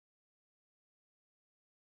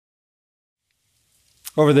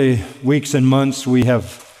Over the weeks and months, we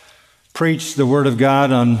have preached the Word of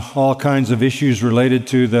God on all kinds of issues related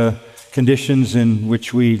to the conditions in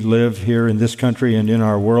which we live here in this country and in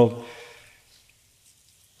our world.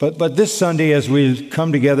 But this Sunday, as we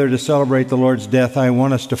come together to celebrate the Lord's death, I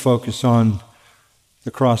want us to focus on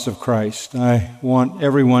the cross of Christ. I want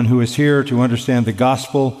everyone who is here to understand the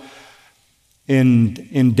gospel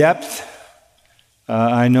in depth.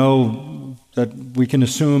 I know that we can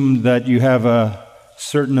assume that you have a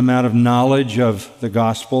certain amount of knowledge of the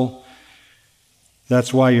gospel.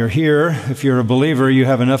 That's why you're here. If you're a believer, you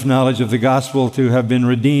have enough knowledge of the gospel to have been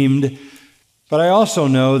redeemed. But I also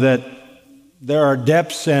know that there are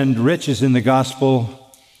depths and riches in the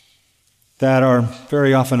gospel that are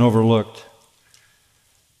very often overlooked.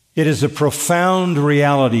 It is a profound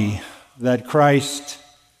reality that Christ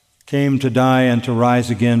came to die and to rise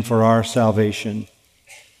again for our salvation.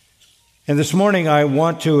 And this morning I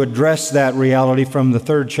want to address that reality from the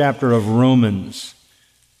 3rd chapter of Romans.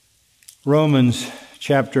 Romans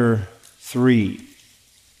chapter 3.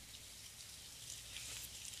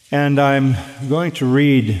 And I'm going to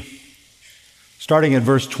read, starting at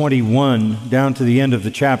verse 21, down to the end of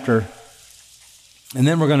the chapter. And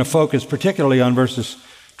then we're going to focus particularly on verses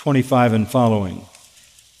 25 and following.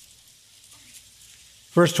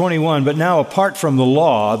 Verse 21, "But now apart from the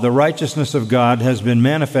law, the righteousness of God has been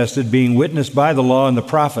manifested, being witnessed by the law and the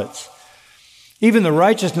prophets, even the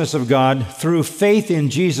righteousness of God through faith in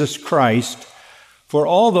Jesus Christ for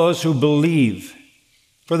all those who believe.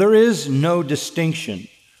 For there is no distinction,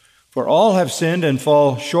 for all have sinned and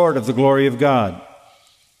fall short of the glory of God,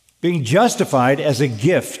 being justified as a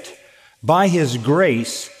gift by His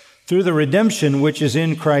grace through the redemption which is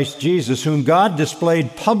in Christ Jesus, whom God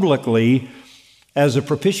displayed publicly as a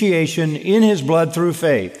propitiation in His blood through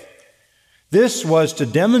faith. This was to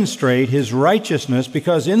demonstrate His righteousness,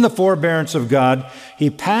 because in the forbearance of God He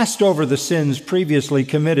passed over the sins previously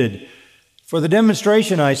committed. For the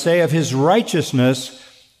demonstration, I say, of His righteousness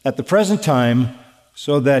at the present time,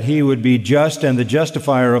 so that He would be just and the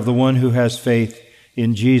justifier of the one who has faith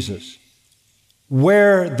in Jesus.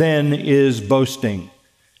 Where then is boasting?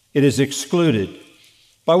 It is excluded.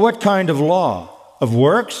 By what kind of law? Of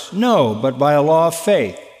works? No, but by a law of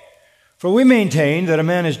faith. For we maintain that a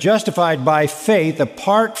man is justified by faith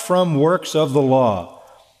apart from works of the law.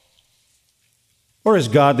 Or is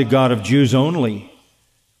God the God of Jews only?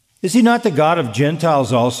 Is He not the God of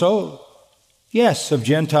Gentiles also? Yes, of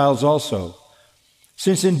Gentiles also.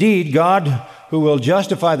 Since indeed God, who will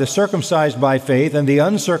justify the circumcised by faith and the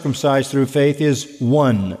uncircumcised through faith, is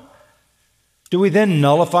one. Do we then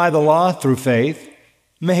nullify the law through faith?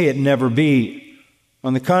 May it never be.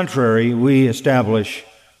 On the contrary, we establish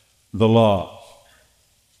the law."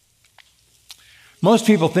 Most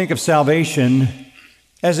people think of salvation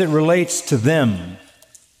as it relates to them.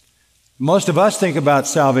 Most of us think about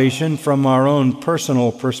salvation from our own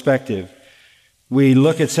personal perspective. We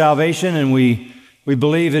look at salvation and we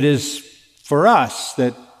believe it is for us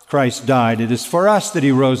that Christ died. It is for us that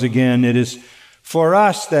He rose again. It is for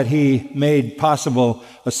us that He made possible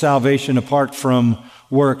a salvation apart from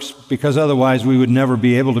works, because otherwise we would never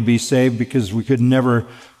be able to be saved, because we could never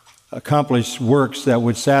accomplish works that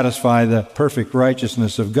would satisfy the perfect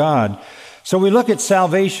righteousness of God. So we look at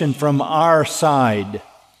salvation from our side,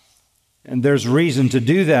 and there's reason to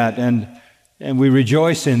do that, and we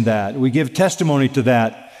rejoice in that. We give testimony to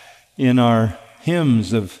that in our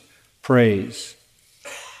hymns of praise.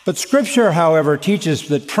 But Scripture, however, teaches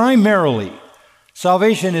that primarily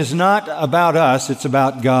salvation is not about us, it's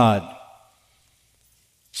about God.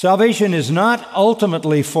 Salvation is not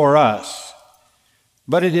ultimately for us,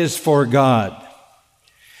 but it is for God.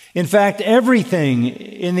 In fact, everything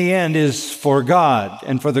in the end is for God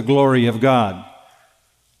and for the glory of God.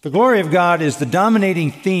 The glory of God is the dominating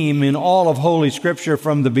theme in all of Holy Scripture,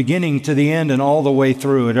 from the beginning to the end and all the way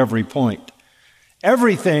through at every point.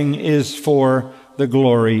 Everything is for the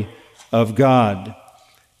glory of God.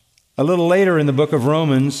 A little later in the book of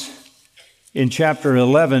Romans, in chapter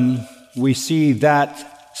 11, we see that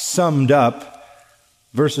summed up,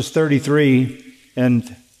 verses 33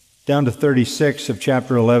 and down to 36 of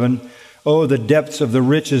chapter 11. "Oh, the depths of the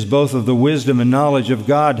riches, both of the wisdom and knowledge of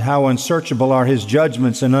God! How unsearchable are His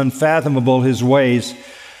judgments and unfathomable His ways!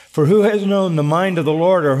 For who has known the mind of the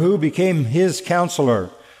Lord, or who became His counselor?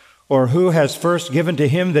 Or who has first given to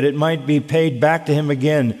Him that it might be paid back to Him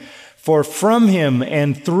again? For from Him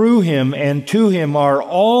and through Him and to Him are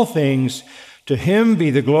all things. To Him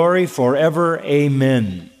be the glory forever.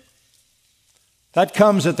 Amen." That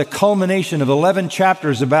comes at the culmination of 11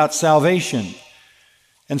 chapters about salvation.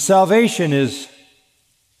 And salvation is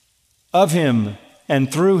of Him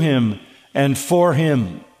and through Him and for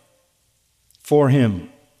Him. For Him.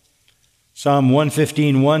 Psalm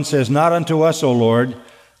 115:1 says, "Not unto us, O Lord,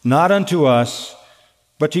 not unto us,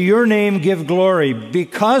 but to your name give glory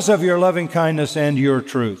because of your loving kindness and your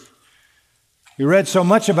truth." We read so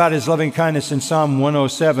much about His loving kindness in Psalm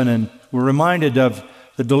 107, and we're reminded of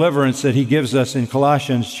the deliverance that He gives us in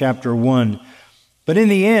Colossians chapter 1. But in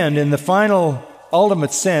the end, in the final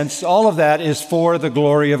ultimate sense, all of that is for the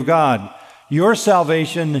glory of God. Your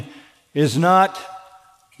salvation is not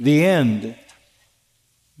the end.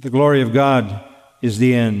 The glory of God is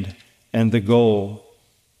the end and the goal.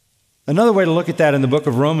 Another way to look at that in the book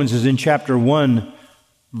of Romans is in chapter 1,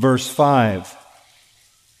 verse 5,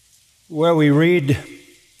 where we read,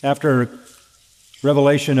 after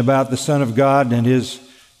revelation about the Son of God and His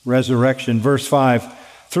resurrection, verse 5,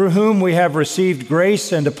 "Through whom we have received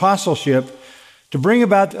grace and apostleship to bring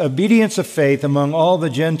about the obedience of faith among all the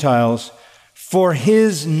Gentiles for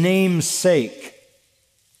His name's sake."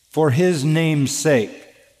 For His name's sake.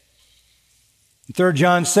 In 3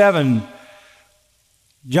 John 7,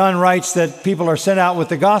 John writes that people are sent out with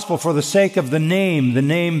the gospel for the sake of the name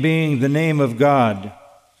being the name of God.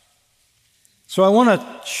 So I want to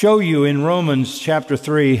show you in Romans chapter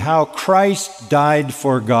 3 how Christ died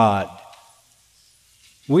for God.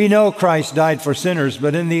 We know Christ died for sinners,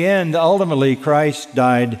 but in the end, ultimately, Christ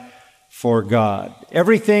died for God.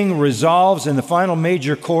 Everything resolves in the final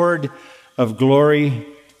major chord of glory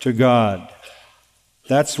to God.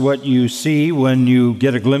 That's what you see when you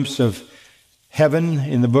get a glimpse of heaven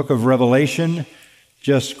in the book of Revelation.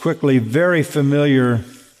 Just quickly, very familiar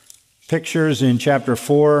pictures in chapter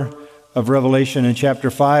 4 of Revelation and chapter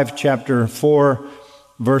 5. Chapter 4,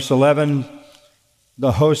 verse 11,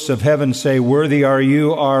 the hosts of heaven say, "Worthy are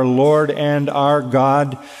you, our Lord and our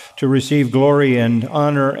God, to receive glory and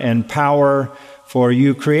honor and power, for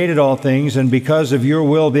you created all things, and because of your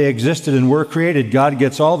will they existed and were created." God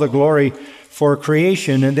gets all the glory for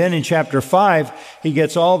creation. And then in chapter 5, He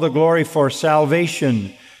gets all the glory for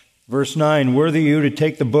salvation. Verse 9, "Worthy you to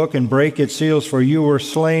take the book and break its seals, for you were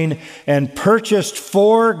slain and purchased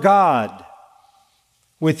for God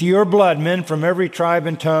with your blood men from every tribe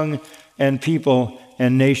and tongue and people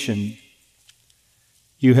and nation.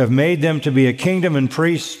 You have made them to be a kingdom and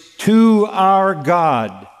priests to our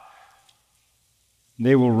God.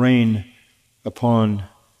 They will reign upon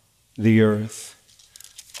the earth."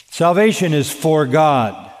 Salvation is for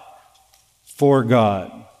God, for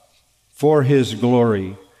His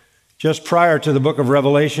glory. Just prior to the book of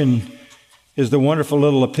Revelation is the wonderful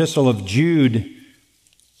little epistle of Jude.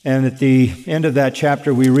 And at the end of that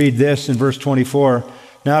chapter, we read this in verse 24,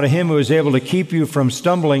 "Now to Him who is able to keep you from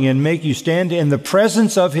stumbling and make you stand in the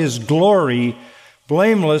presence of His glory,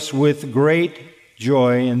 blameless with great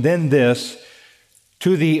joy." And then this,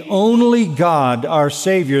 "To the only God, our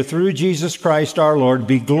Savior, through Jesus Christ our Lord,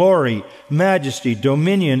 be glory, majesty,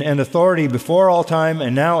 dominion, and authority before all time,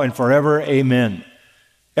 and now and forever. Amen."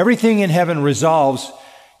 Everything in heaven resolves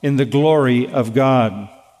in the glory of God.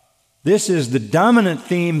 This is the dominant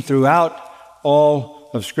theme throughout all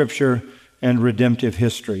of Scripture and redemptive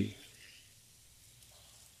history.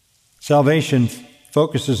 Salvation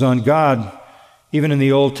focuses on God, even in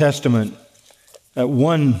the Old Testament.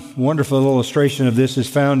 One wonderful illustration of this is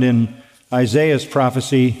found in Isaiah's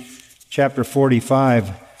prophecy, chapter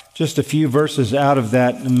 45. Just a few verses out of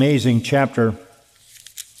that amazing chapter.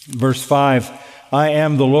 Verse 5, "I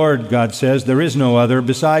am the Lord," God says, "there is no other.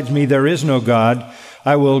 Besides me there is no God.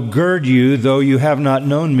 I will gird you, though you have not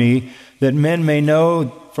known me, that men may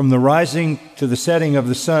know from the rising to the setting of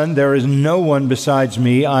the sun, there is no one besides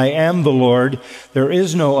me. I am the Lord, there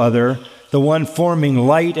is no other, the one forming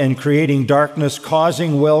light and creating darkness,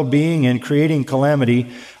 causing well-being and creating calamity.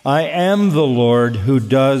 I am the Lord who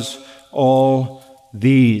does all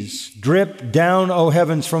these. Drip down, O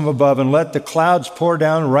heavens, from above, and let the clouds pour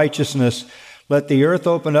down righteousness. Let the earth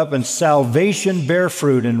open up and salvation bear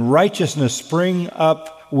fruit, and righteousness spring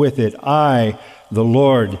up with it. I, the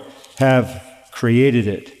Lord, have created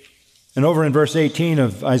it." And over in verse 18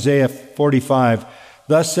 of Isaiah 45,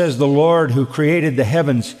 "Thus says the Lord who created the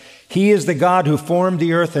heavens, He is the God who formed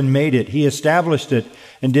the earth and made it. He established it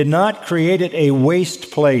and did not create it a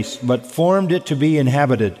waste place, but formed it to be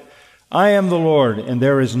inhabited. I am the Lord, and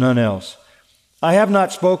there is none else. I have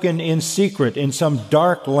not spoken in secret in some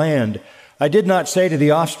dark land. I did not say to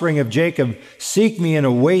the offspring of Jacob, seek me in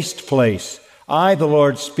a waste place. I, the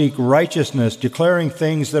Lord, speak righteousness, declaring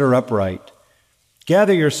things that are upright.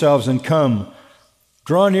 Gather yourselves and come.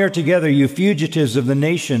 Draw near together, you fugitives of the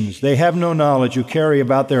nations. They have no knowledge who carry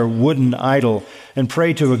about their wooden idol and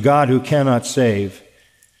pray to a God who cannot save.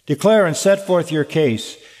 Declare and set forth your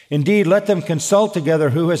case. Indeed, let them consult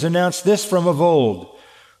together who has announced this from of old,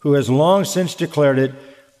 who has long since declared it.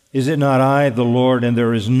 Is it not I, the Lord, and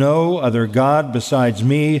there is no other God besides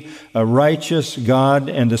me, a righteous God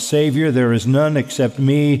and a Savior? There is none except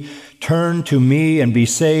me. Turn to me and be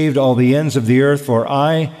saved, all the ends of the earth, for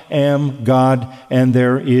I am God, and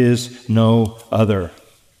there is no other.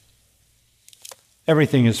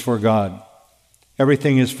 Everything is for God.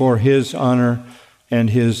 Everything is for His honor and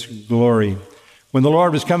His glory. When the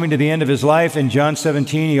Lord was coming to the end of His life in John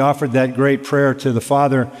 17, He offered that great prayer to the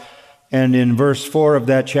Father. And in verse 4 of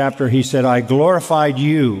that chapter, He said, I glorified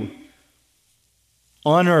you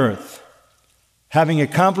on earth, having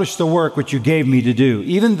accomplished the work which you gave me to do.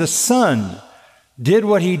 Even the Son did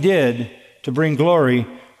what He did to bring glory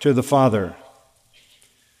to the Father.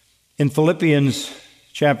 In Philippians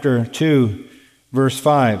chapter 2, verse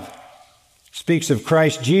 5, speaks of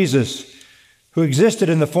Christ Jesus, who existed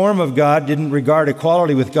in the form of God, didn't regard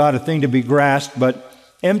equality with God a thing to be grasped, but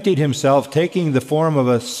emptied Himself, taking the form of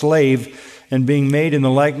a slave and being made in the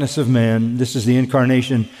likeness of man. This is the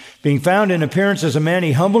incarnation. Being found in appearance as a man,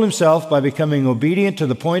 He humbled Himself by becoming obedient to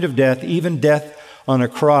the point of death, even death on a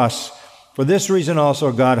cross. For this reason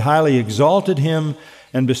also God highly exalted Him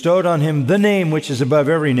and bestowed on Him the name which is above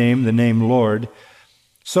every name, the name Lord,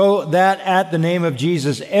 so that at the name of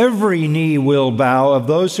Jesus every knee will bow, of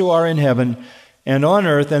those who are in heaven and on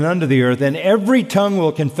earth and under the earth, and every tongue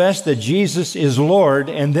will confess that Jesus is Lord,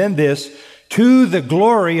 and then this, to the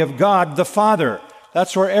glory of God the Father.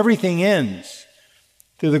 That's where everything ends.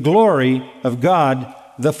 To the glory of God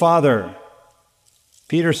the Father.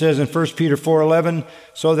 Peter says in 1 Peter 4:11,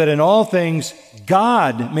 so that in all things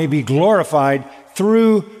God may be glorified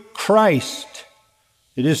through Christ.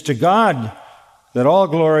 It is to God that all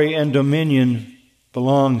glory and dominion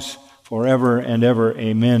belongs forever and ever.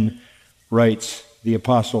 Amen, writes the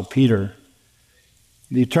Apostle Peter.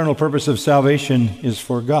 The eternal purpose of salvation is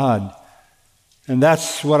for God. And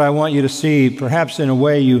that's what I want you to see, perhaps in a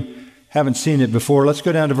way you haven't seen it before. Let's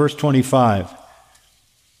go down to verse 25.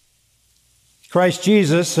 Christ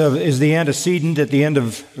Jesus is the antecedent at the end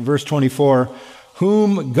of verse 24,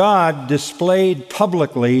 whom God displayed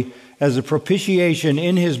publicly as a propitiation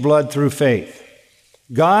in His blood through faith.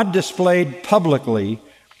 God displayed publicly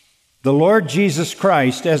the Lord Jesus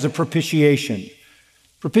Christ as a propitiation.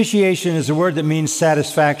 Propitiation is a word that means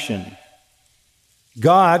satisfaction.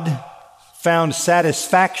 God found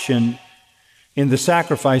satisfaction in the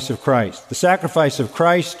sacrifice of Christ. The sacrifice of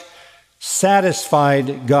Christ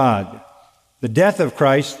satisfied God. The death of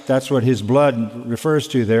Christ, that's what His blood refers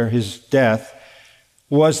to there, His death,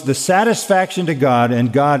 was the satisfaction to God,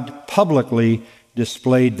 and God publicly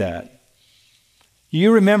displayed that.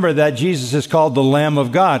 You remember that Jesus is called the Lamb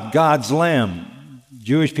of God, God's Lamb.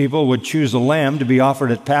 Jewish people would choose a lamb to be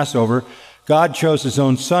offered at Passover. God chose His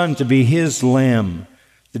own Son to be His Lamb.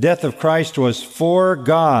 The death of Christ was for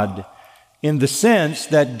God, in the sense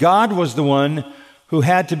that God was the one who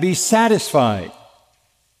had to be satisfied.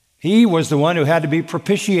 He was the one who had to be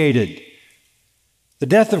propitiated. The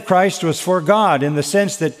death of Christ was for God, in the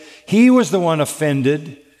sense that He was the one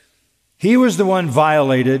offended. He was the one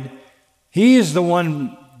violated. He is the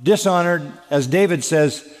one dishonored, as David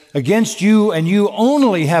says, against you and you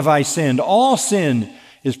only have I sinned. All sin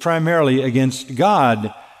is primarily against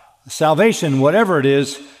God. Salvation, whatever it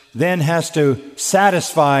is, then has to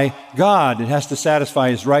satisfy God. It has to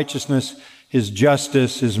satisfy His righteousness, His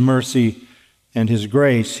justice, His mercy, and His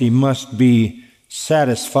grace. He must be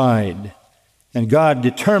satisfied. And God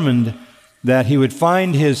determined that He would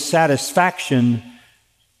find His satisfaction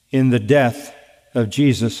in the death of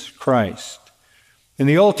Jesus Christ. In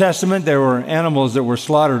the Old Testament, there were animals that were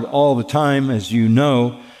slaughtered all the time, as you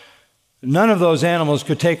know. None of those animals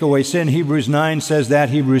could take away sin. Hebrews 9 says that.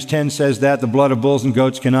 Hebrews 10 says that. The blood of bulls and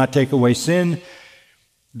goats cannot take away sin.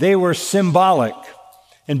 They were symbolic.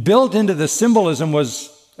 And built into the symbolism was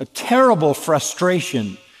a terrible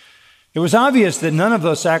frustration. It was obvious that none of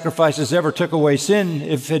those sacrifices ever took away sin.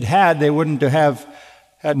 If it had, they wouldn't have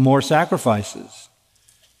had more sacrifices.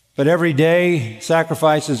 But every day,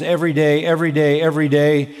 sacrifices every day, every day, every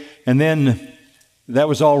day. And then that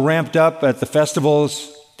was all ramped up at the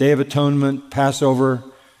festivals, Day of Atonement, Passover.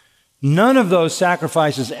 None of those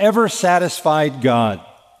sacrifices ever satisfied God.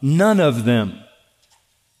 None of them.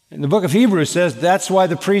 And the book of Hebrews says that's why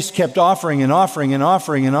the priests kept offering and offering and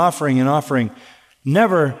offering and offering and offering.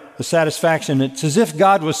 Never a satisfaction. It's as if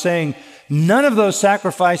God was saying, none of those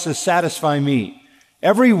sacrifices satisfy me.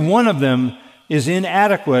 Every one of them is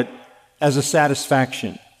inadequate as a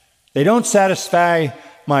satisfaction. They don't satisfy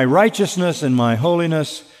my righteousness and my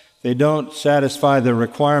holiness. They don't satisfy the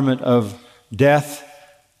requirement of death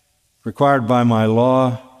required by my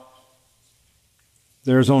law.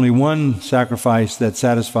 There's only one sacrifice that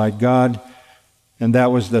satisfied God, and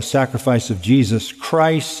that was the sacrifice of Jesus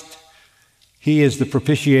Christ. He is the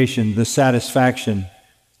propitiation, the satisfaction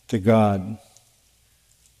to God.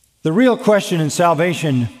 The real question in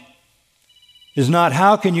salvation is not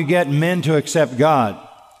how can you get men to accept God.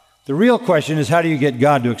 The real question is how do you get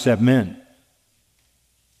God to accept men.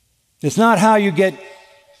 It's not how you get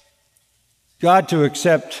God to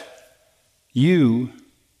accept you.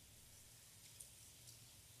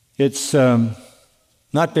 It's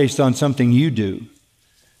not based on something you do.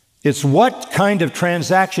 It's what kind of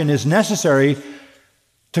transaction is necessary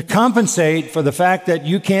to compensate for the fact that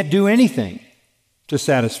you can't do anything to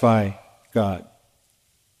satisfy God.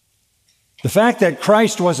 The fact that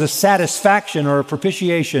Christ was a satisfaction or a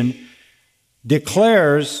propitiation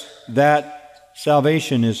declares that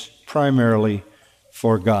salvation is primarily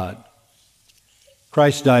for God.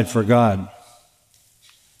 Christ died for God.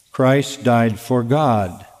 Christ died for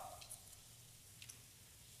God.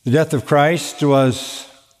 The death of Christ was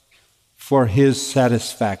for his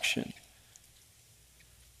satisfaction.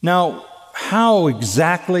 Now, how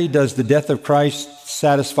exactly does the death of Christ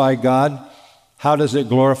satisfy God? How does it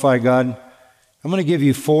glorify God? I'm going to give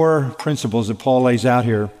you 4 principles that Paul lays out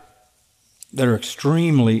here that are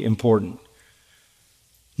extremely important.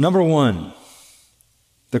 Number 1,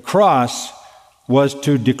 the cross was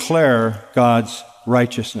to declare God's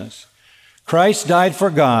righteousness. Christ died for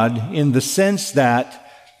God in the sense that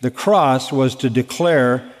the cross was to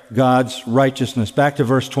declare God's righteousness. Back to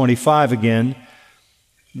verse 25 again.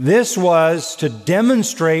 This was to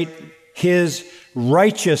demonstrate his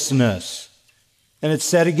righteousness. And it's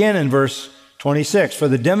said again in verse 26, for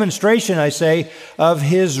the demonstration, I say, of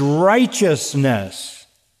his righteousness.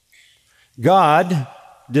 God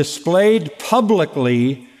displayed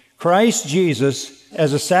publicly Christ Jesus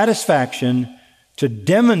as a satisfaction to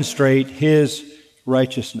demonstrate his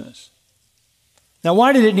righteousness. Now,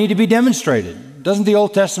 why did it need to be demonstrated? Doesn't the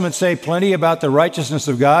Old Testament say plenty about the righteousness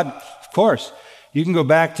of God? Of course. You can go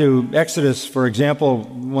back to Exodus, for example,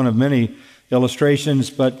 one of many illustrations,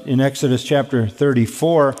 but in Exodus chapter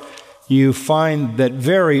 34, you find that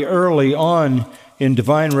very early on in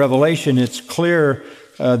divine revelation, it's clear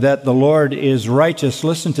that the Lord is righteous.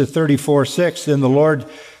 Listen to 34:6. Then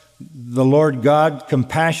the Lord God,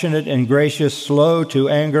 compassionate and gracious, slow to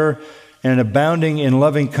anger, and abounding in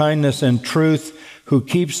loving kindness and truth, who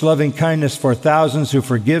keeps loving kindness for thousands, who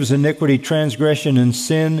forgives iniquity, transgression, and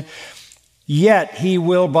sin. Yet he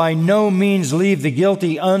will by no means leave the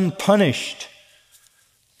guilty unpunished.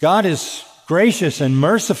 God is gracious and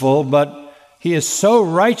merciful, but he is so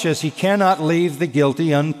righteous he cannot leave the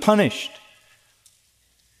guilty unpunished.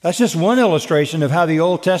 That's just one illustration of how the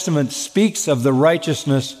Old Testament speaks of the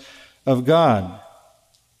righteousness of God.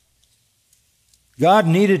 God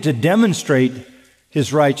needed to demonstrate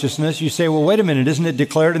his righteousness. You say, well, wait a minute, isn't it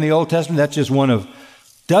declared in the Old Testament? That's just one of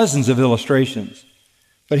dozens of illustrations.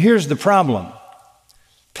 But here's the problem.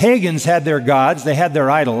 Pagans had their gods, they had their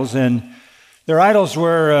idols, and their idols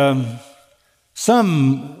were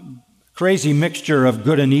some crazy mixture of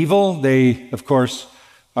good and evil. They, of course,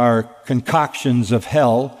 are concoctions of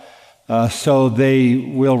hell, so they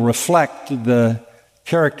will reflect the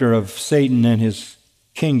character of Satan and his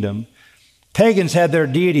kingdom. Pagans had their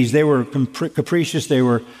deities. They were capricious. They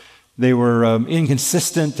were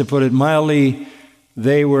inconsistent, to put it mildly.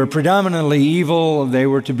 They were predominantly evil. They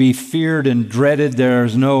were to be feared and dreaded.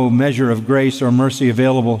 There's no measure of grace or mercy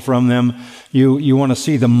available from them. You want to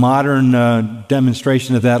see the modern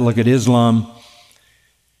demonstration of that? Look at Islam.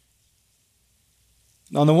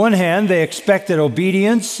 On the one hand, they expected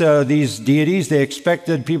obedience, these deities. They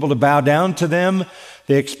expected people to bow down to them.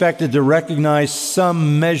 They expected to recognize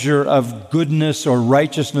some measure of goodness or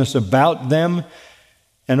righteousness about them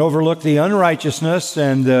and overlook the unrighteousness,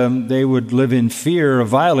 and they would live in fear of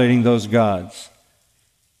violating those gods.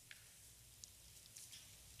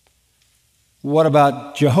 What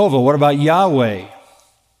about Jehovah? What about Yahweh,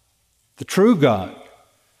 the true God?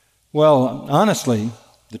 Well, honestly,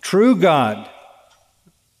 the true God,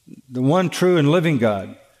 the one true and living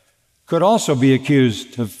God, could also be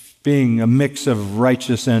accused of being a mix of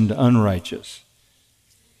righteous and unrighteous.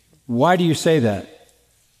 Why do you say that?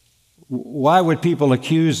 Why would people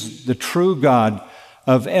accuse the true God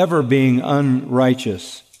of ever being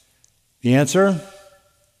unrighteous? The answer?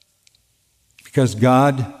 Because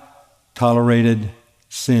God tolerated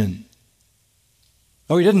sin.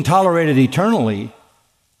 Oh, he didn't tolerate it eternally,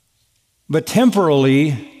 but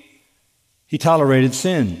temporally he tolerated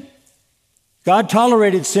sin. God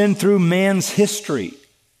tolerated sin through man's history.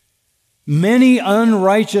 Many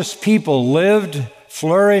unrighteous people lived,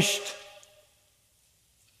 flourished,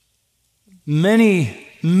 Many,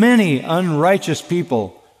 many unrighteous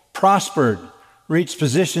people prospered, reached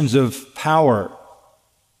positions of power.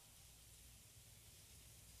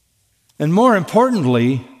 And more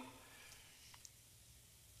importantly,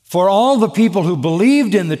 for all the people who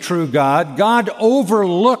believed in the true God, God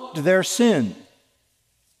overlooked their sin.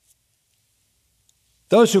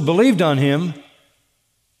 Those who believed on Him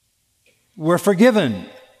were forgiven.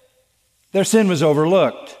 Their sin was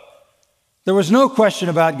overlooked. There was no question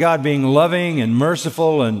about God being loving and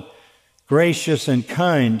merciful and gracious and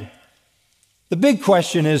kind. The big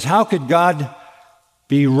question is, how could God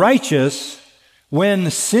be righteous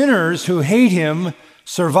when sinners who hate Him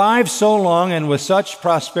survive so long and with such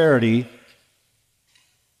prosperity,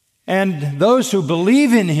 and those who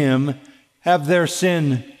believe in Him have their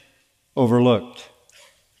sin overlooked?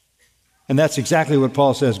 And that's exactly what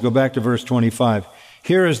Paul says. Go back to verse 25.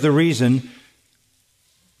 Here is the reason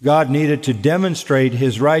God needed to demonstrate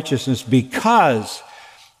His righteousness, because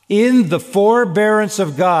in the forbearance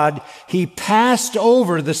of God, He passed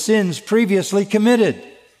over the sins previously committed.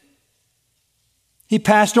 He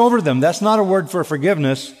passed over them. That's not a word for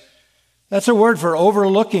forgiveness. That's a word for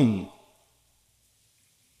overlooking.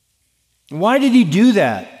 Why did He do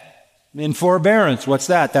that? In forbearance, what's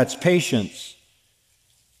that? That's patience.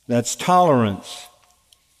 That's tolerance.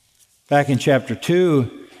 Back in chapter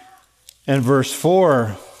 2 and verse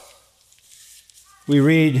 4, we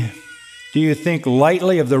read, "Do you think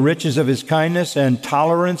lightly of the riches of His kindness and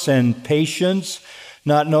tolerance and patience,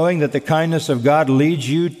 not knowing that the kindness of God leads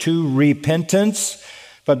you to repentance?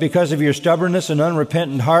 But because of your stubbornness and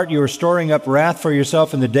unrepentant heart, you are storing up wrath for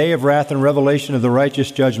yourself in the day of wrath and revelation of the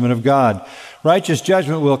righteous judgment of God." Righteous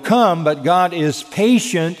judgment will come, but God is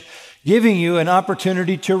patient, giving you an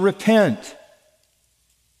opportunity to repent.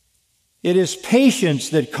 It is patience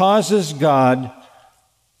that causes God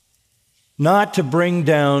not to bring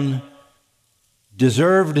down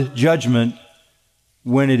deserved judgment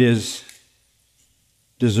when it is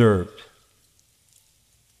deserved.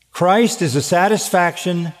 Christ is a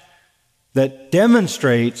satisfaction that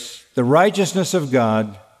demonstrates the righteousness of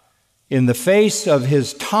God in the face of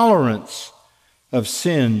His tolerance of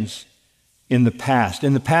sins in the past.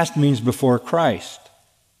 In the past means before Christ.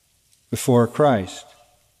 Before Christ.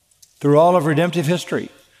 Through all of redemptive history,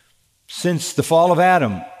 since the fall of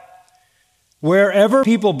Adam, wherever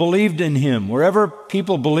people believed in Him, wherever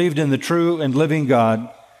people believed in the true and living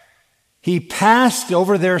God, He passed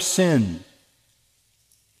over their sin.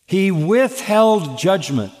 He withheld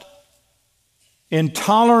judgment in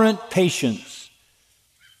tolerant patience.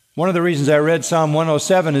 One of the reasons I read Psalm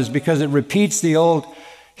 107 is because it repeats the old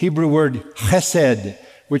Hebrew word chesed,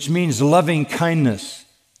 which means loving kindness.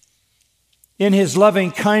 In His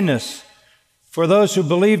loving kindness for those who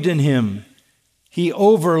believed in Him, He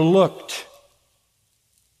overlooked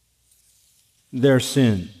their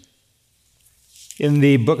sin. In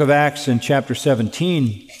the book of Acts in chapter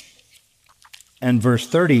 17 and verse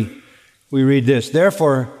 30, we read this,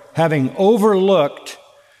 "Therefore, having overlooked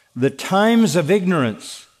the times of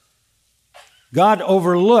ignorance," God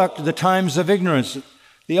overlooked the times of ignorance.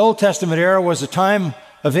 The Old Testament era was a time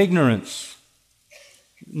of ignorance,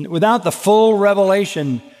 without the full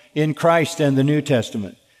revelation in Christ and the New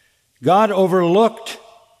Testament. God overlooked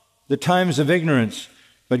the times of ignorance,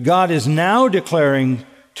 but God is now declaring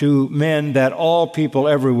to men that all people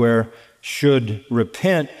everywhere should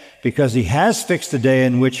repent, because He has fixed a day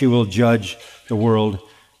in which He will judge the world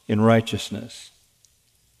in righteousness.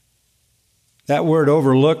 That word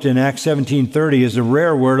overlooked in Acts 17:30 is a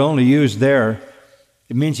rare word, only used there.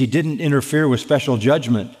 It means He didn't interfere with special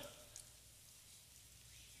judgment.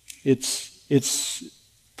 It's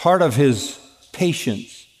part of His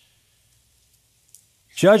patience.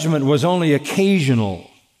 Judgment was only occasional.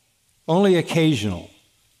 Only occasional.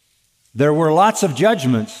 There were lots of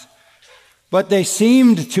judgments, but they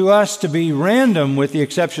seemed to us to be random with the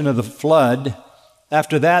exception of the flood.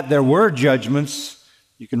 After that, there were judgments.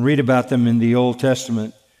 You can read about them in the Old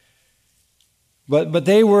Testament. But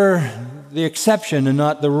they were the exception and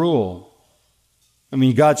not the rule. I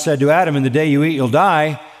mean, God said to Adam, "In the day you eat, you'll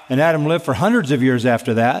die." And Adam lived for hundreds of years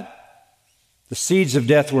after that. The seeds of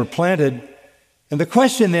death were planted. And the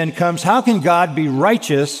question then comes, how can God be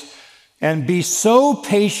righteous and be so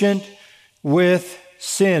patient with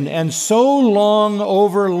sin and so long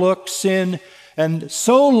overlook sin and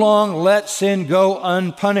so long let sin go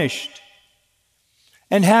unpunished?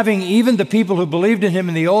 And having even the people who believed in Him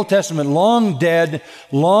in the Old Testament long dead,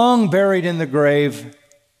 long buried in the grave,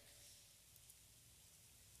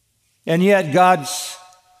 and yet God's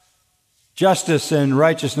justice and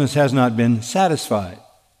righteousness has not been satisfied.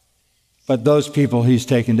 But those people He's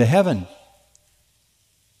taken to heaven.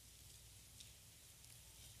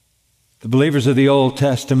 The believers of the Old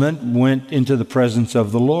Testament went into the presence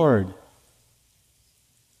of the Lord.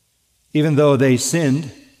 Even though they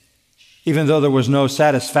sinned, even though there was no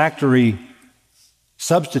satisfactory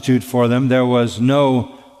substitute for them, there was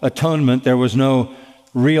no atonement, there was no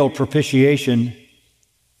real propitiation,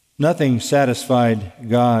 nothing satisfied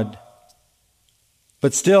God.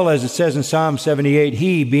 But still, as it says in Psalm 78,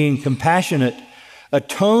 He, being compassionate,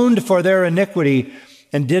 atoned for their iniquity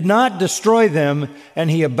and did not destroy them,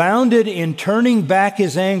 and He abounded in turning back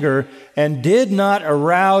His anger and did not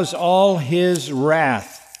arouse all His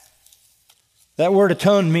wrath. That word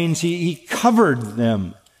atone means He covered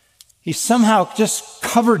them. He somehow just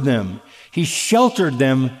covered them. He sheltered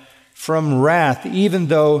them from wrath, even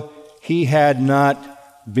though He had not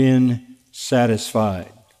been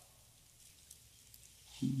satisfied.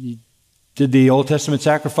 Did the Old Testament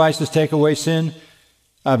sacrifices take away sin?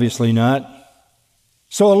 Obviously not.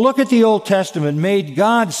 So a look at the Old Testament made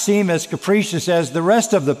God seem as capricious as the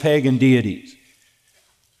rest of the pagan deities.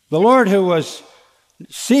 The Lord, who was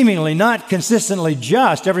seemingly not consistently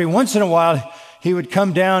just, every once in a while He would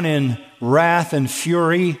come down in wrath and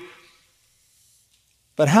fury.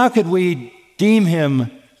 But how could we deem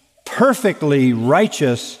Him perfectly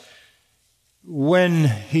righteous when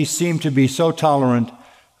He seemed to be so tolerant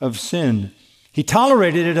of sin? He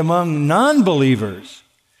tolerated it among non-believers.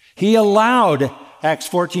 He allowed, Acts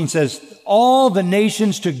 14 says, all the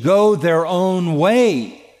nations to go their own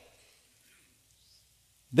way.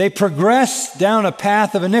 They progressed down a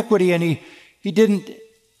path of iniquity, and He didn't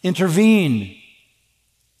intervene.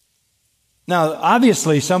 Now,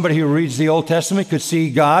 obviously, somebody who reads the Old Testament could see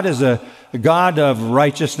God as a God of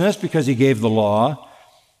righteousness because He gave the law.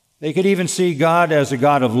 They could even see God as a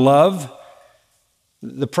God of love.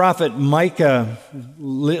 The prophet Micah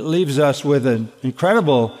leaves us with an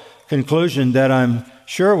incredible conclusion that I'm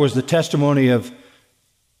sure was the testimony of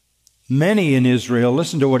many in Israel.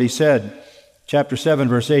 Listen to what he said. Chapter 7,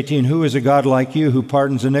 verse 18, "Who is a God like you who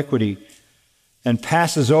pardons iniquity and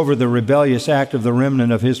passes over the rebellious act of the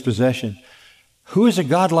remnant of His possession?" Who is a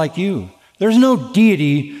God like you? There's no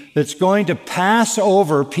deity that's going to pass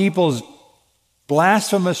over people's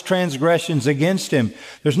blasphemous transgressions against Him.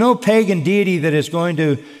 There's no pagan deity that is going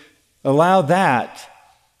to allow that.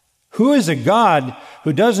 Who is a God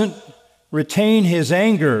who doesn't retain His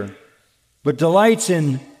anger, but delights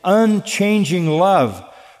in unchanging love?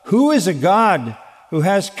 Who is a God who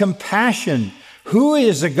has compassion? Who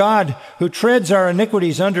is a God who treads our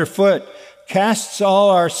iniquities underfoot, casts all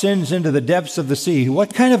our sins into the depths of the sea?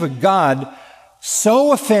 What kind of a God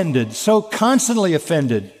so offended, so constantly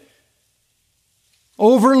offended,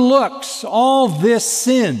 overlooks all this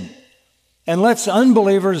sin and lets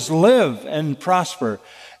unbelievers live and prosper,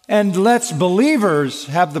 and lets believers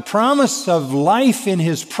have the promise of life in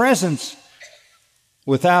His presence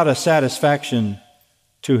without a satisfaction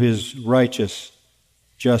to His righteous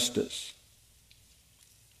justice?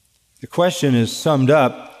 The question is summed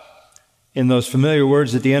up in those familiar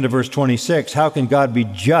words at the end of verse 26. How can God be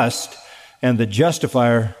just and the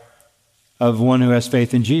justifier of one who has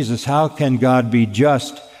faith in Jesus? How can God be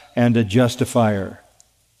just and a justifier?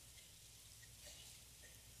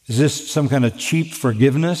 Is this some kind of cheap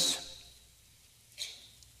forgiveness?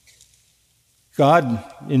 God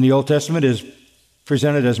in the Old Testament is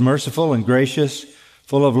presented as merciful and gracious,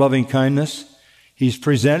 full of loving kindness. He's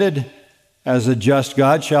presented as a just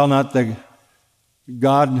God. Shall not the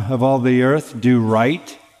God of all the earth do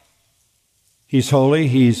right? He's holy,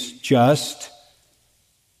 He's just.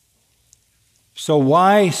 So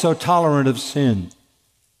why so tolerant of sin?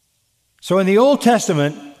 So in the Old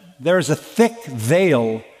Testament, there's a thick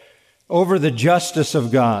veil over the justice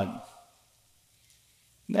of God.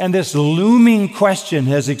 And this looming question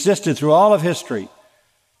has existed through all of history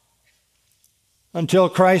until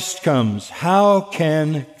Christ comes. How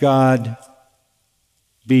can God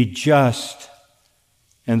be just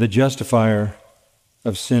and the justifier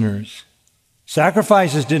of sinners?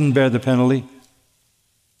 Sacrifices didn't bear the penalty.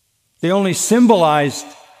 They only symbolized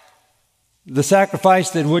the sacrifice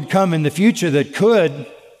that would come in the future that could.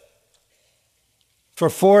 For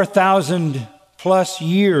 4,000 plus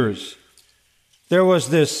years, there was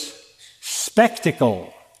this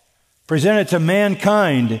spectacle presented to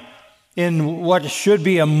mankind in what should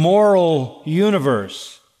be a moral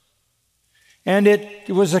universe. And it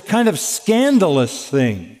was a kind of scandalous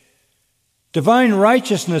thing. Divine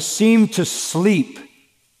righteousness seemed to sleep.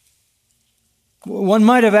 One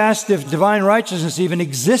might have asked if divine righteousness even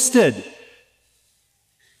existed,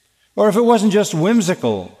 or if it wasn't just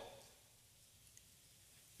whimsical.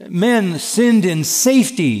 Men sinned in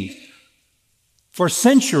safety for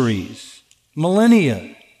centuries,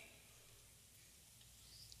 millennia.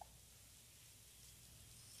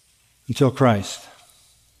 until Christ.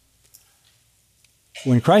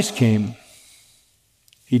 When Christ came,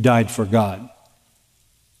 he died for God.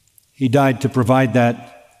 He died to provide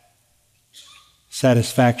that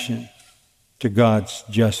satisfaction to God's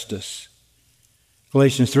justice.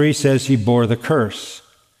 Galatians 3 says he bore the curse.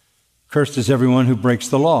 Cursed is everyone who breaks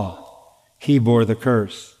the law. He bore the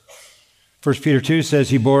curse. 1 Peter 2 says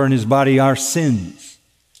he bore in his body our sins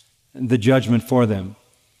and the judgment for them.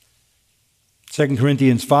 2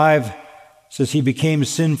 Corinthians 5 says he became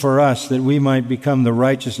sin for us that we might become the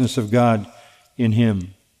righteousness of God in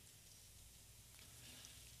him.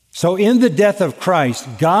 So in the death of Christ,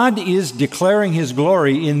 God is declaring his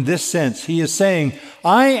glory in this sense. He is saying,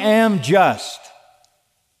 I am just,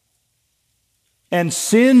 and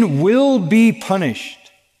sin will be punished.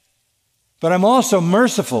 But I'm also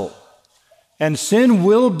merciful, and sin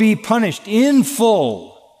will be punished in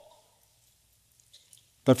full.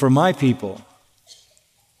 But for my people,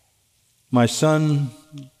 my Son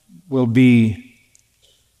will be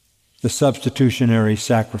the substitutionary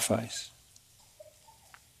sacrifice.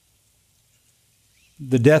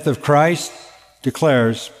 The death of Christ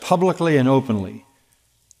declares publicly and openly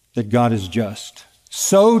that God is just.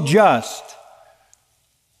 So just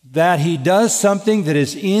that he does something that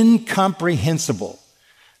is incomprehensible.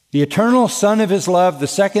 The eternal Son of his love, the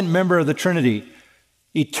second member of the Trinity,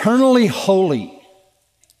 eternally holy,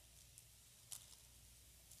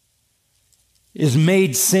 is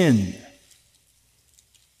made sin.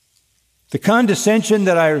 The condescension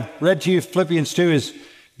that I read to you, Philippians 2, is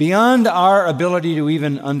beyond our ability to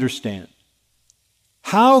even understand.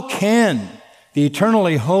 How can the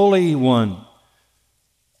eternally holy one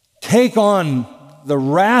take on the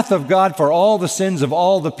wrath of God for all the sins of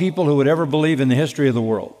all the people who would ever believe in the history of the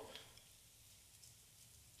world?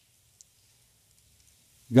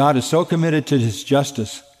 God is so committed to his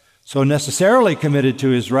justice, so necessarily committed to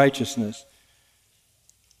his righteousness,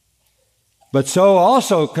 but so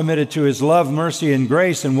also committed to his love, mercy, and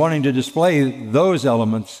grace, and wanting to display those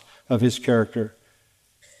elements of his character,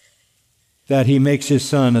 that he makes his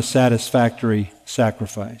Son a satisfactory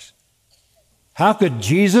sacrifice. How could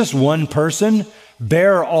Jesus, one person,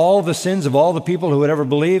 bear all the sins of all the people who would ever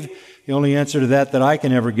believe? The only answer to that I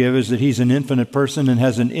can ever give is that he's an infinite person and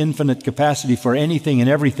has an infinite capacity for anything and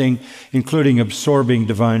everything, including absorbing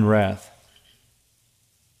divine wrath.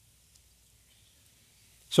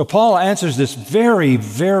 So Paul answers this very,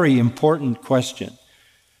 very important question.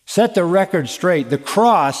 Set the record straight. The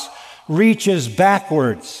cross reaches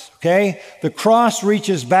backwards, okay? The cross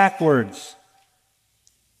reaches backwards.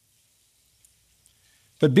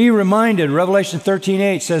 But be reminded, Revelation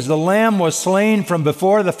 13:8 says, the Lamb was slain from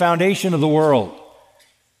before the foundation of the world.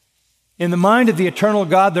 In the mind of the eternal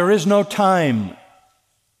God, there is no time.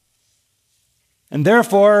 And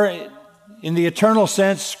therefore, in the eternal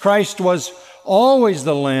sense, Christ was always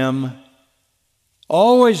the Lamb,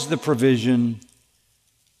 always the provision,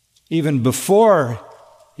 even before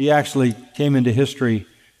he actually came into history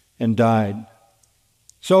and died.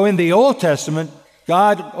 So in the Old Testament,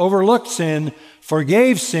 God overlooked sin,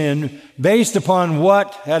 forgave sin, based upon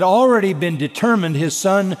what had already been determined his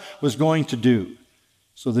Son was going to do.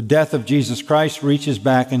 So the death of Jesus Christ reaches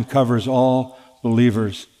back and covers all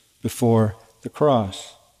believers before the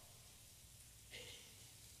cross.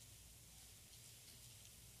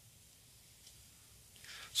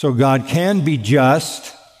 So God can be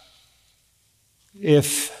just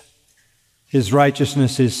if his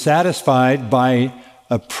righteousness is satisfied by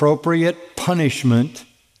appropriate punishment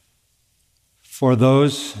for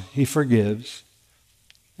those he forgives,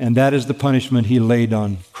 and that is the punishment he laid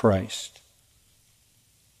on Christ.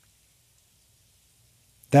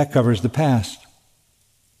 That covers the past.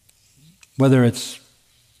 Whether it's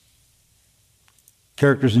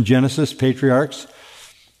characters in Genesis, patriarchs,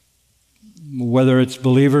 whether it's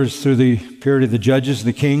believers through the period of the judges,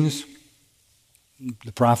 the kings,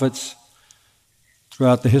 the prophets,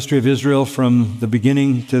 throughout the history of Israel from the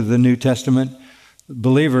beginning to the New Testament,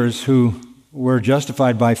 believers who were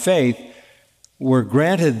justified by faith were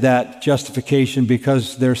granted that justification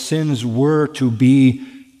because their sins were to be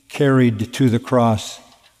carried to the cross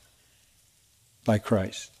by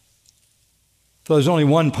Christ. So there's only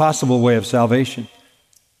one possible way of salvation,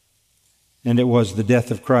 and it was the death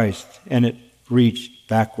of Christ, and it reached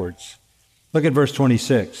backwards. Look at verse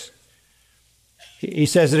 26. He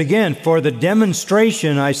says it again, for the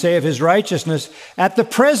demonstration, I say, of his righteousness at the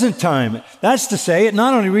present time. That's to say, it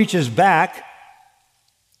not only reaches back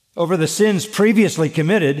over the sins previously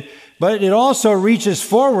committed, but it also reaches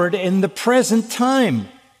forward in the present time.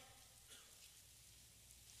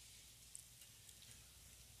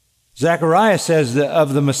 Zechariah says that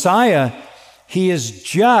of the Messiah, He is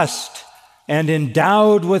just and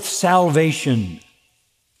endowed with salvation.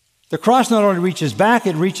 The cross not only reaches back,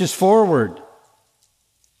 it reaches forward.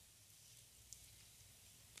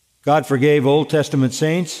 God forgave Old Testament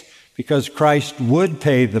saints because Christ would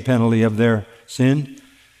pay the penalty of their sin.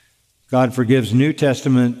 God forgives New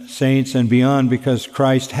Testament saints and beyond because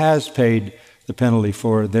Christ has paid the penalty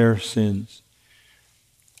for their sins.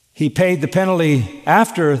 He paid the penalty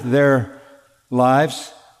after their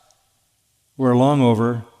lives were long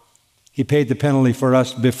over. He paid the penalty for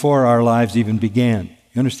us before our lives even began.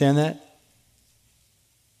 You understand that?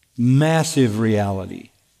 Massive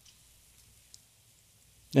reality.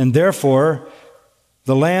 And therefore,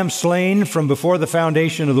 the Lamb slain from before the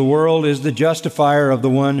foundation of the world is the justifier of the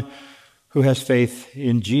one who has faith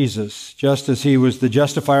in Jesus, just as he was the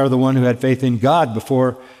justifier of the one who had faith in God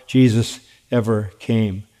before Jesus ever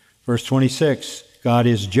came. Verse 26, God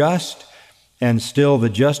is just and still the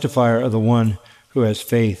justifier of the one who has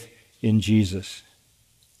faith in Jesus.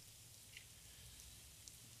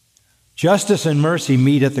 Justice and mercy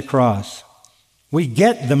meet at the cross. We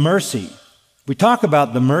get the mercy. We talk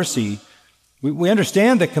about the mercy. We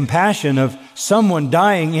understand the compassion of someone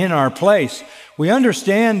dying in our place. We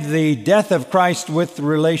understand the death of Christ with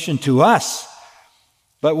relation to us.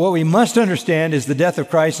 But what we must understand is the death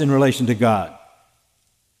of Christ in relation to God.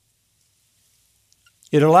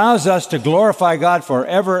 It allows us to glorify God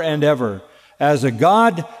forever and ever as a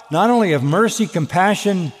God not only of mercy,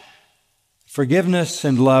 compassion, forgiveness,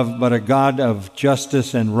 and love, but a God of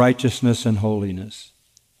justice and righteousness and holiness.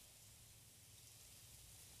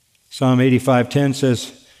 Psalm 85:10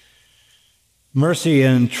 says, mercy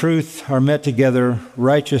and truth are met together,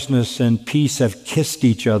 righteousness and peace have kissed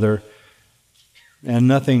each other, and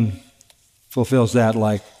nothing fulfills that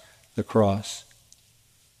like the cross.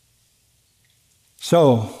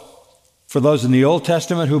 So, for those in the Old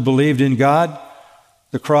Testament who believed in God,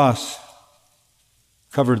 the cross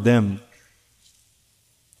covered them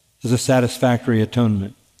as a satisfactory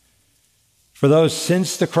atonement. For those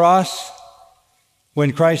since the cross,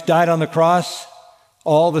 when Christ died on the cross,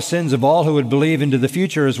 all the sins of all who would believe into the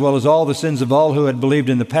future, as well as all the sins of all who had believed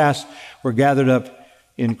in the past, were gathered up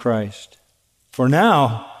in Christ. For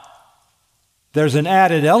now, there's an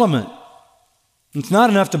added element. It's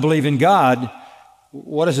not enough to believe in God.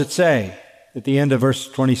 What does it say at the end of verse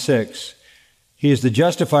 26? He is the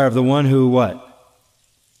justifier of the one who what?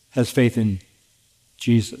 Has faith in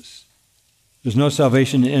Jesus. There's no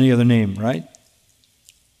salvation in any other name, right?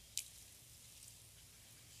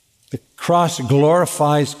 The cross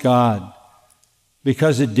glorifies God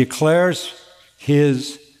because it declares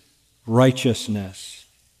His righteousness.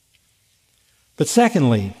 But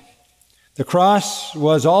secondly, the cross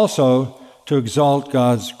was also to exalt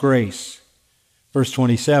God's grace. Verse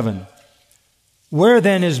 27. Where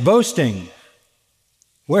then is boasting?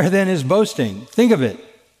 Where then is boasting? Think of it.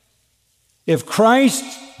 If Christ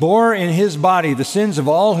bore in His body the sins of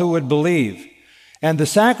all who would believe, and the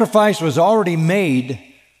sacrifice was already made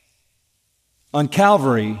on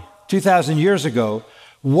Calvary 2,000 years ago,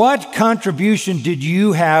 what contribution did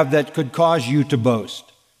you have that could cause you to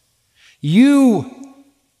boast? You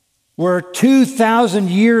were 2,000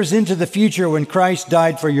 years into the future when Christ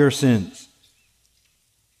died for your sins.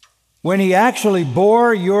 When He actually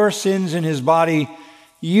bore your sins in His body,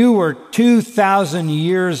 you were 2,000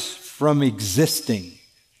 years from existing.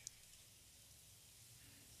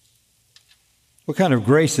 What kind of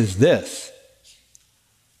grace is this?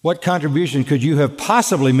 What contribution could you have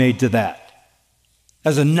possibly made to that?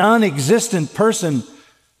 As a non-existent person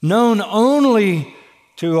known only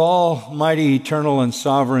to Almighty, eternal, and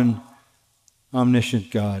sovereign, omniscient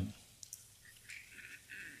God.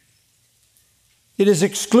 It is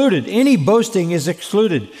excluded. Any boasting is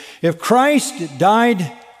excluded. If Christ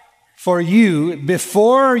died for you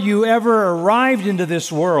before you ever arrived into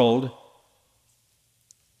this world,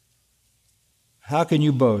 how can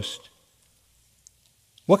you boast?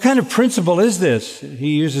 What kind of principle is this?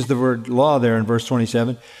 He uses the word law there in verse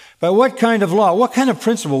 27. But what kind of law? What kind of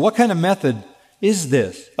principle? What kind of method is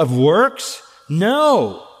this? Of works?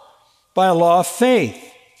 No. By a law of faith.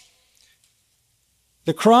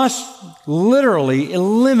 The cross literally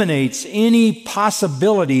eliminates any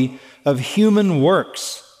possibility of human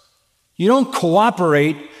works. You don't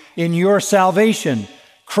cooperate in your salvation.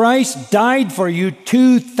 Christ died for you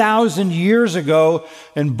 2,000 years ago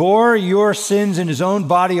and bore your sins in His own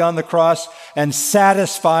body on the cross and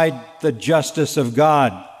satisfied the justice of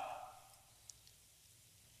God.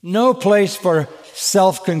 No place for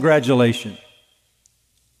self-congratulation.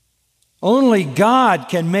 Only God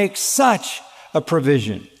can make such a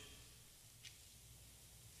provision.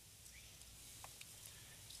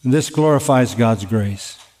 This glorifies God's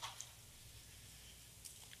grace.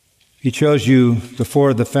 He chose you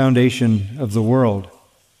before the foundation of the world.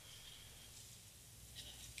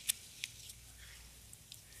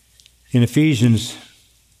 In Ephesians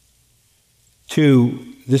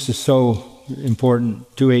 2, this is so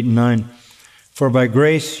important, 2, 8, and 9. For by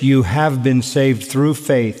grace you have been saved through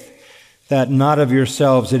faith, that not of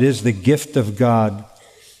yourselves, it is the gift of God,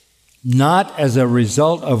 not as a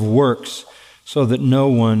result of works, so that no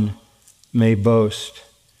one may boast.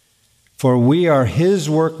 For we are His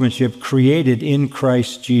workmanship, created in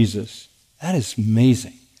Christ Jesus. That is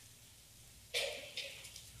amazing.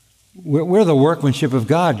 We're the workmanship of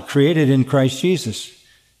God, created in Christ Jesus.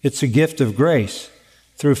 It's a gift of grace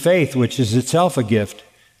through faith, which is itself a gift,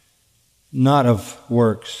 not of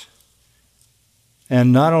works.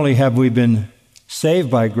 And not only have we been saved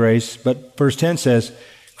by grace, but verse 10 says,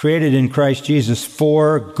 created in Christ Jesus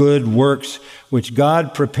for good works, which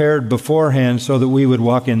God prepared beforehand so that we would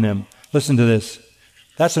walk in them. Listen to this.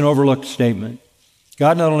 That's an overlooked statement.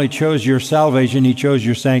 God not only chose your salvation, He chose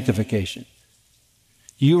your sanctification.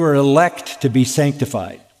 You were elect to be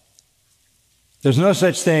sanctified. There's no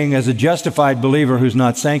such thing as a justified believer who's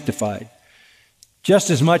not sanctified. Just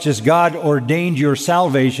as much as God ordained your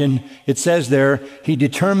salvation, it says there, He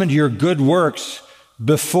determined your good works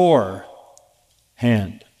beforehand.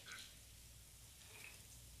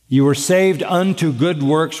 You were saved unto good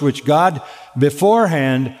works, which God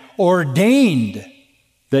beforehand ordained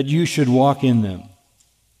that you should walk in them.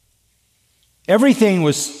 Everything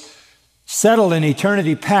was settled in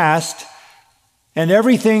eternity past, and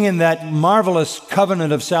everything in that marvelous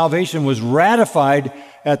covenant of salvation was ratified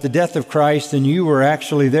at the death of Christ, and you were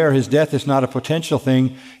actually there. His death is not a potential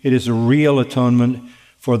thing. It is a real atonement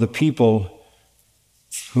for the people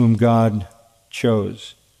whom God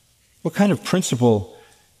chose. What kind of principle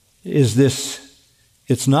is this?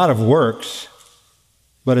 It's not of works,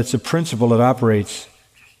 but it's a principle that operates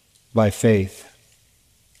by faith.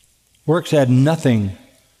 Works add nothing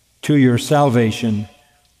to your salvation,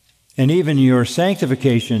 and even your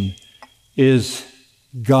sanctification is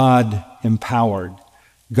God empowered.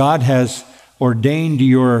 God has ordained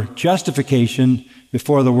your justification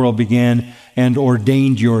before the world began and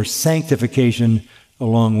ordained your sanctification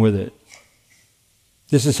along with it.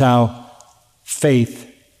 This is how faith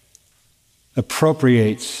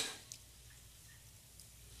appropriates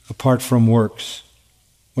apart from works.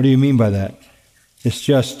 What do you mean by that? It's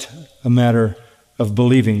just a matter of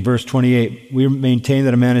believing. Verse 28, we maintain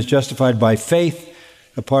that a man is justified by faith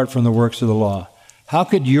apart from the works of the law. How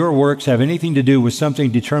could your works have anything to do with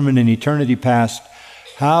something determined in eternity past?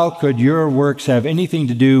 How could your works have anything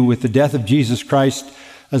to do with the death of Jesus Christ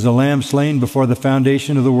as a lamb slain before the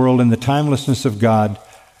foundation of the world and the timelessness of God?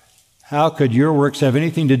 How could your works have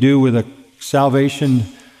anything to do with a salvation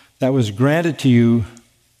that was granted to you,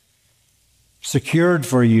 secured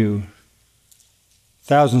for you,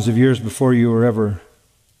 thousands of years before you were ever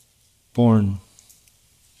born?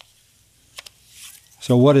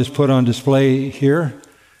 So what is put on display here?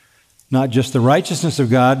 Not just the righteousness of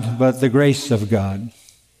God, but the grace of God.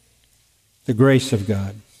 The grace of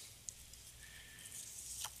God.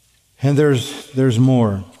 And there's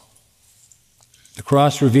more. The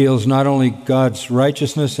cross reveals not only God's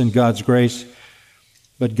righteousness and God's grace,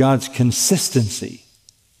 but God's consistency.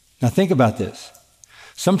 Now think about this.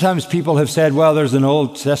 Sometimes people have said, well, there's an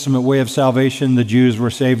Old Testament way of salvation. The Jews were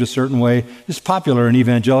saved a certain way. It's popular in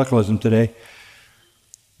evangelicalism today.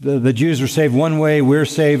 The Jews were saved one way, we're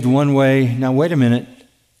saved one way. Now, wait a minute.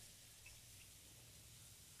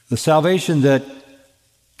 The salvation that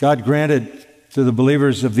God granted to the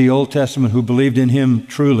believers of the Old Testament who believed in Him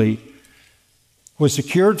truly was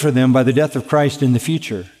secured for them by the death of Christ in the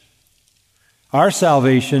future. Our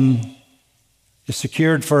salvation is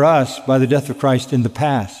secured for us by the death of Christ in the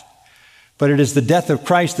past. But it is the death of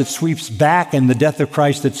Christ that sweeps back and the death of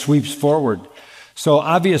Christ that sweeps forward. So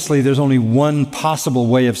obviously there's only one possible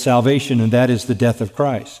way of salvation, and that is the death of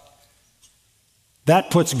Christ.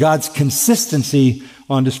 That puts God's consistency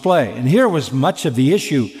on display. And here was much of the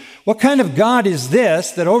issue. What kind of God is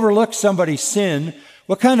this that overlooks somebody's sin?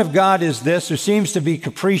 What kind of God is this who seems to be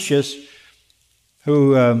capricious,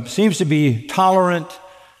 who seems to be tolerant,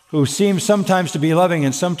 who seems sometimes to be loving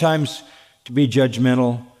and sometimes to be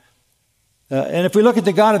judgmental? And if we look at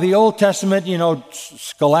the God of the Old Testament,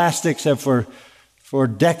 scholastics have for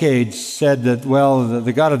decades said that, well,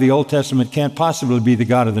 the God of the Old Testament can't possibly be the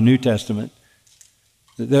God of the New Testament.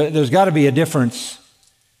 There's got to be a difference.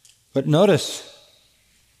 But notice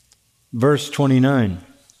verse 29.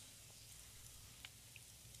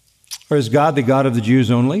 Or is God the God of the Jews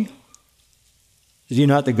only? Is He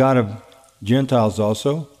not the God of Gentiles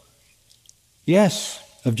also? Yes,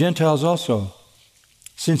 of Gentiles also.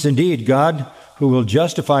 Since indeed God, who will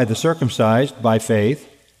justify the circumcised by faith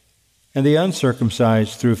and the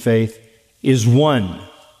uncircumcised through faith, is one.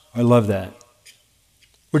 I love that.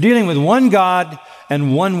 We're dealing with one God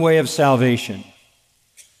and one way of salvation.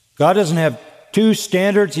 God doesn't have two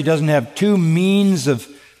standards. He doesn't have two means of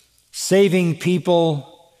saving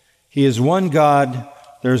people. He is one God.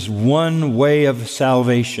 There's one way of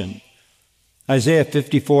salvation. Isaiah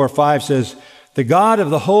 54:5 says, "The God of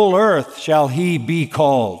the whole earth shall he be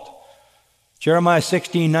called." Jeremiah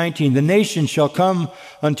 16:19, "The nations shall come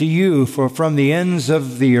unto you from the ends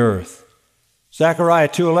of the earth." Zechariah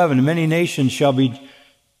 2:11, "Many nations shall be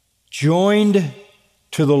joined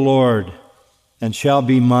to the Lord and shall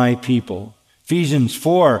be my people." Ephesians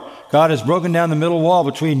 4, God has broken down the middle wall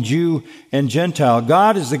between Jew and Gentile.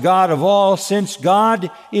 God is the God of all, since God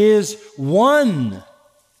is one.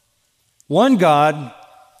 One God,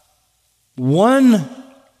 one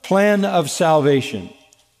plan of salvation,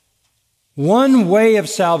 one way of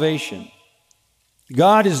salvation.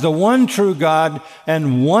 God is the one true God,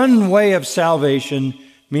 and one way of salvation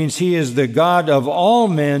means He is the God of all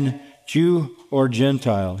men, Jew or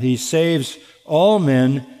Gentile. He saves all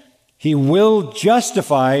men. He will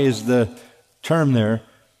justify, is the term there.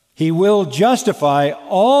 He will justify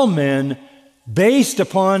all men based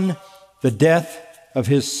upon the death of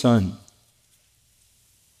His Son.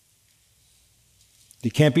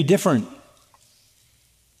 It can't be different.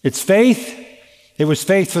 It's faith. It was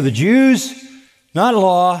faith for the Jews, not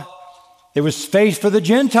law. It was faith for the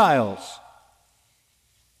Gentiles.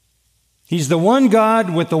 He's the one God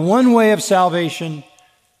with the one way of salvation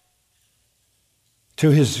to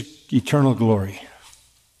His eternal glory.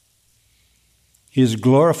 He is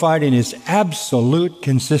glorified in His absolute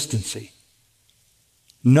consistency.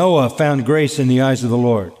 Noah found grace in the eyes of the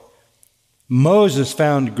Lord. Moses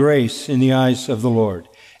found grace in the eyes of the Lord.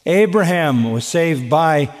 Abraham was saved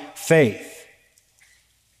by faith.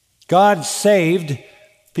 God saved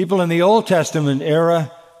people in the Old Testament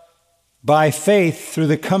era by faith through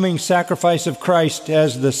the coming sacrifice of Christ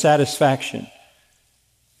as the satisfaction.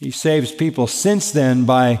 He saves people since then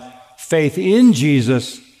by faith in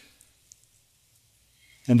Jesus,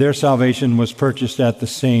 and their salvation was purchased at the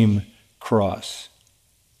same cross.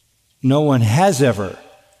 No one has ever,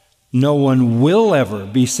 no one will ever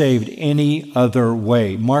be saved any other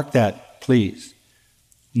way. Mark that, please.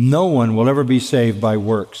 No one will ever be saved by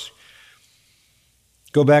works.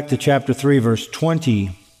 Go back to chapter 3, verse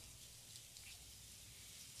 20.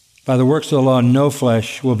 By the works of the law, no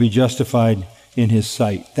flesh will be justified in His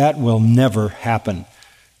sight. That will never happen.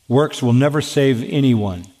 Works will never save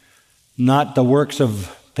anyone. Not the works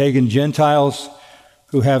of pagan Gentiles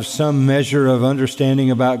who have some measure of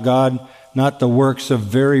understanding about God, not the works of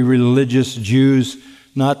very religious Jews,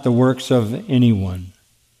 not the works of anyone.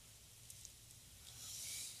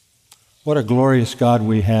 What a glorious God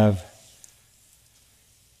we have,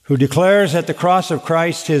 who declares at the cross of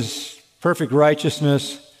Christ His perfect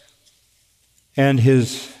righteousness and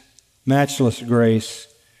His matchless grace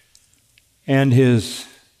and His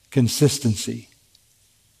consistency.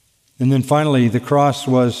 And then finally, the cross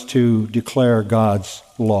was to declare God's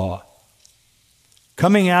law.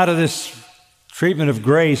 Coming out of this treatment of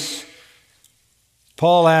grace,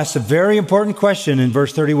 Paul asks a very important question in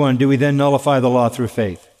verse 31. Do we then nullify the law through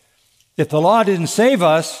faith? If the law didn't save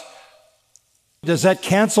us, does that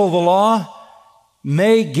cancel the law?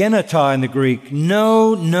 Me geneta in the Greek.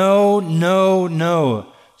 No, no, no,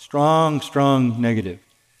 no. Strong, strong negative.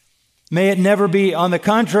 May it never be. On the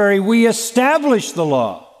contrary, we establish the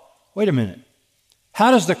law. Wait a minute.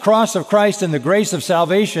 How does the cross of Christ and the grace of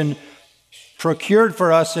salvation procured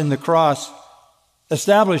for us in the cross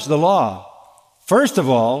establish the law? First of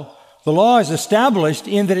all, the law is established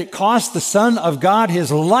in that it cost the Son of God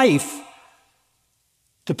His life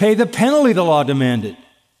to pay the penalty the law demanded.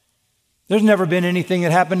 There's never been anything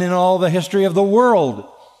that happened in all the history of the world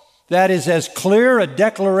that is as clear a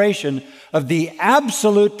declaration of the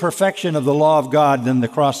absolute perfection of the law of God than the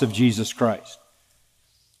cross of Jesus Christ.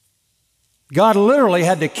 God literally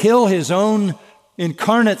had to kill His own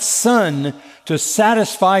incarnate Son to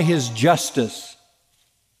satisfy His justice.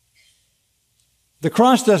 The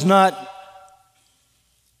cross does not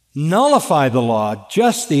nullify the law,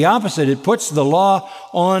 just the opposite. It puts the law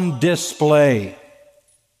on display.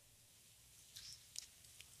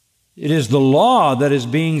 It is the law that is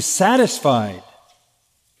being satisfied.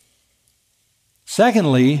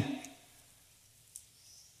 Secondly,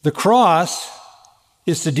 the cross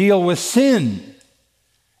is to deal with sin.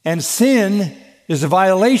 And sin is a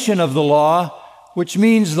violation of the law, which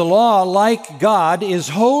means the law, like God, is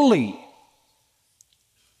holy.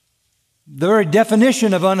 The very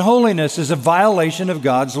definition of unholiness is a violation of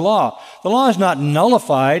God's law. The law is not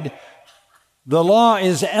nullified. The law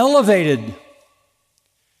is elevated.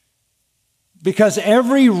 Because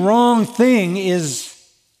every wrong thing is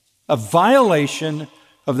a violation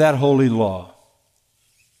of that holy law.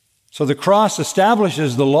 So the cross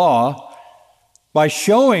establishes the law by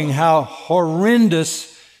showing how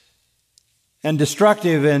horrendous and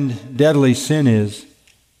destructive and deadly sin is,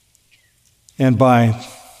 and by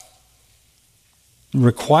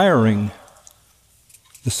requiring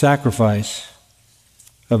the sacrifice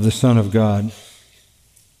of the Son of God.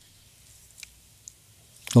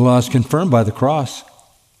 The law is confirmed by the cross.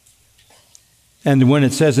 And when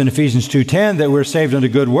it says in Ephesians 2:10 that we're saved unto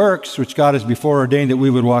good works, which God has before ordained that we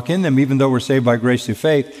would walk in them, even though we're saved by grace through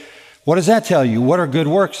faith, what does that tell you? What are good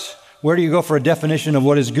works? Where do you go for a definition of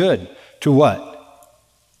what is good? To what?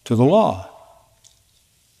 To the law.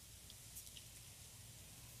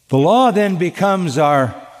 The law then becomes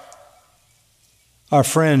our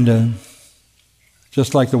friend,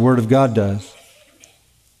 just like the Word of God does.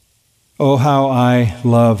 Oh, how I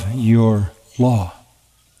love your law.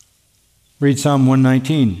 Read Psalm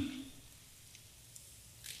 119.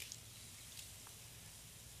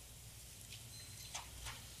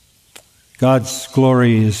 God's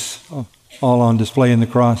glory is all on display in the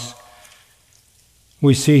cross.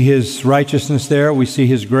 We see His righteousness there, we see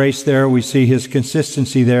His grace there, we see His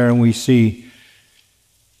consistency there, and we see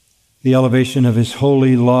the elevation of His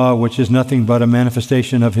holy law, which is nothing but a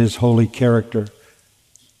manifestation of His holy character.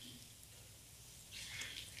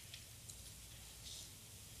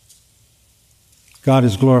 God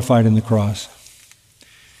is glorified in the cross.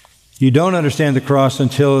 You don't understand the cross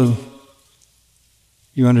until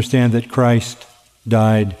you understand that Christ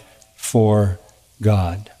died for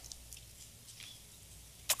God.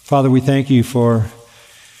 Father, we thank you for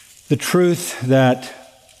the truth that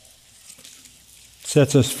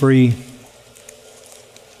sets us free.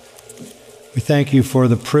 We thank you for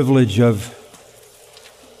the privilege of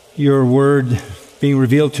your word being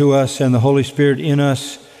revealed to us and the Holy Spirit in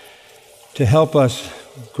us to help us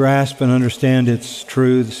grasp and understand its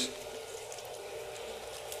truths.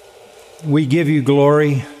 We give you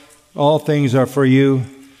glory. All things are for you,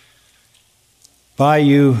 by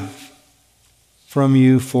you, from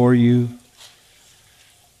you, for you.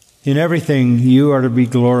 In everything, you are to be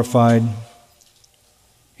glorified.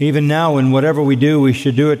 Even now, in whatever we do, we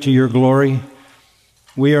should do it to your glory.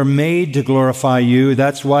 We are made to glorify you.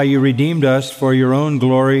 That's why you redeemed us, for your own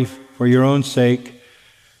glory, for your own sake.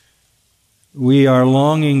 We are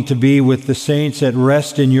longing to be with the saints at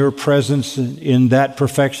rest in your presence, in that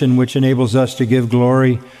perfection which enables us to give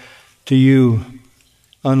glory to you,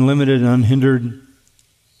 unlimited and unhindered,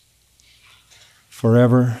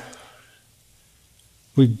 forever.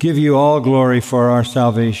 We give you all glory for our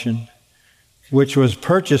salvation, which was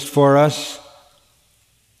purchased for us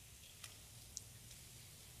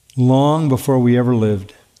long before we ever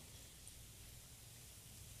lived,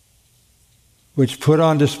 which put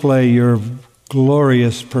on display your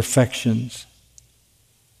glorious perfections.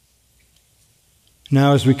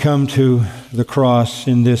 Now, as we come to the cross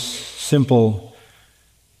in this simple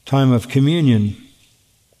time of communion,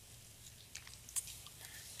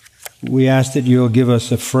 we ask that you'll give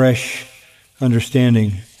us a fresh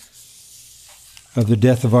understanding of the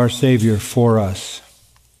death of our Savior for us.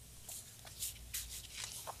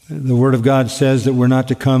 The Word of God says that we're not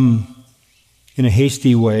to come in a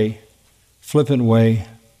hasty way, flippant way,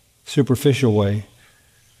 superficial way,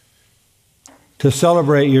 to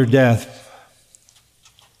celebrate your death,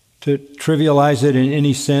 to trivialize it in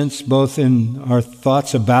any sense, both in our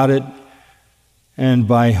thoughts about it and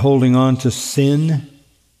by holding on to sin,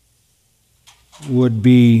 would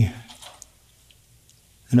be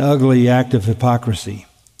an ugly act of hypocrisy.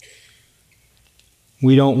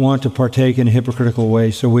 We don't want to partake in a hypocritical way,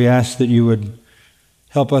 so we ask that you would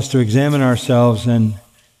help us to examine ourselves and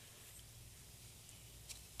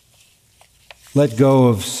let go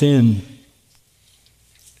of sin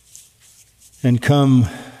and come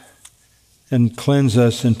and cleanse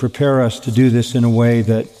us and prepare us to do this in a way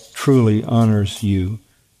that truly honors you.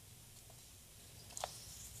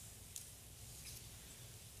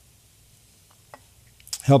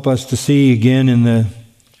 Help us to see again in the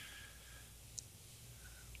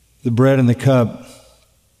bread and the cup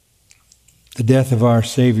the death of our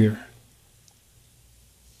Savior,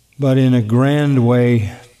 but in a grand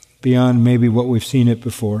way beyond maybe what we've seen it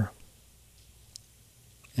before,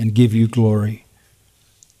 and give you glory.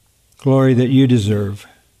 Glory that you deserve,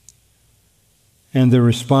 and the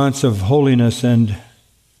response of holiness and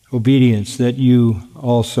obedience that you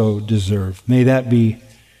also deserve. May that be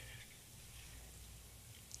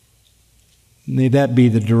May that be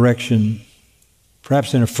the direction,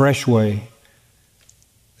 perhaps in a fresh way,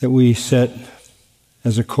 that we set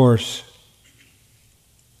as a course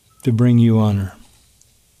to bring you honor.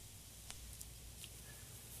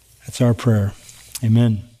 That's our prayer.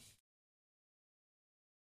 Amen.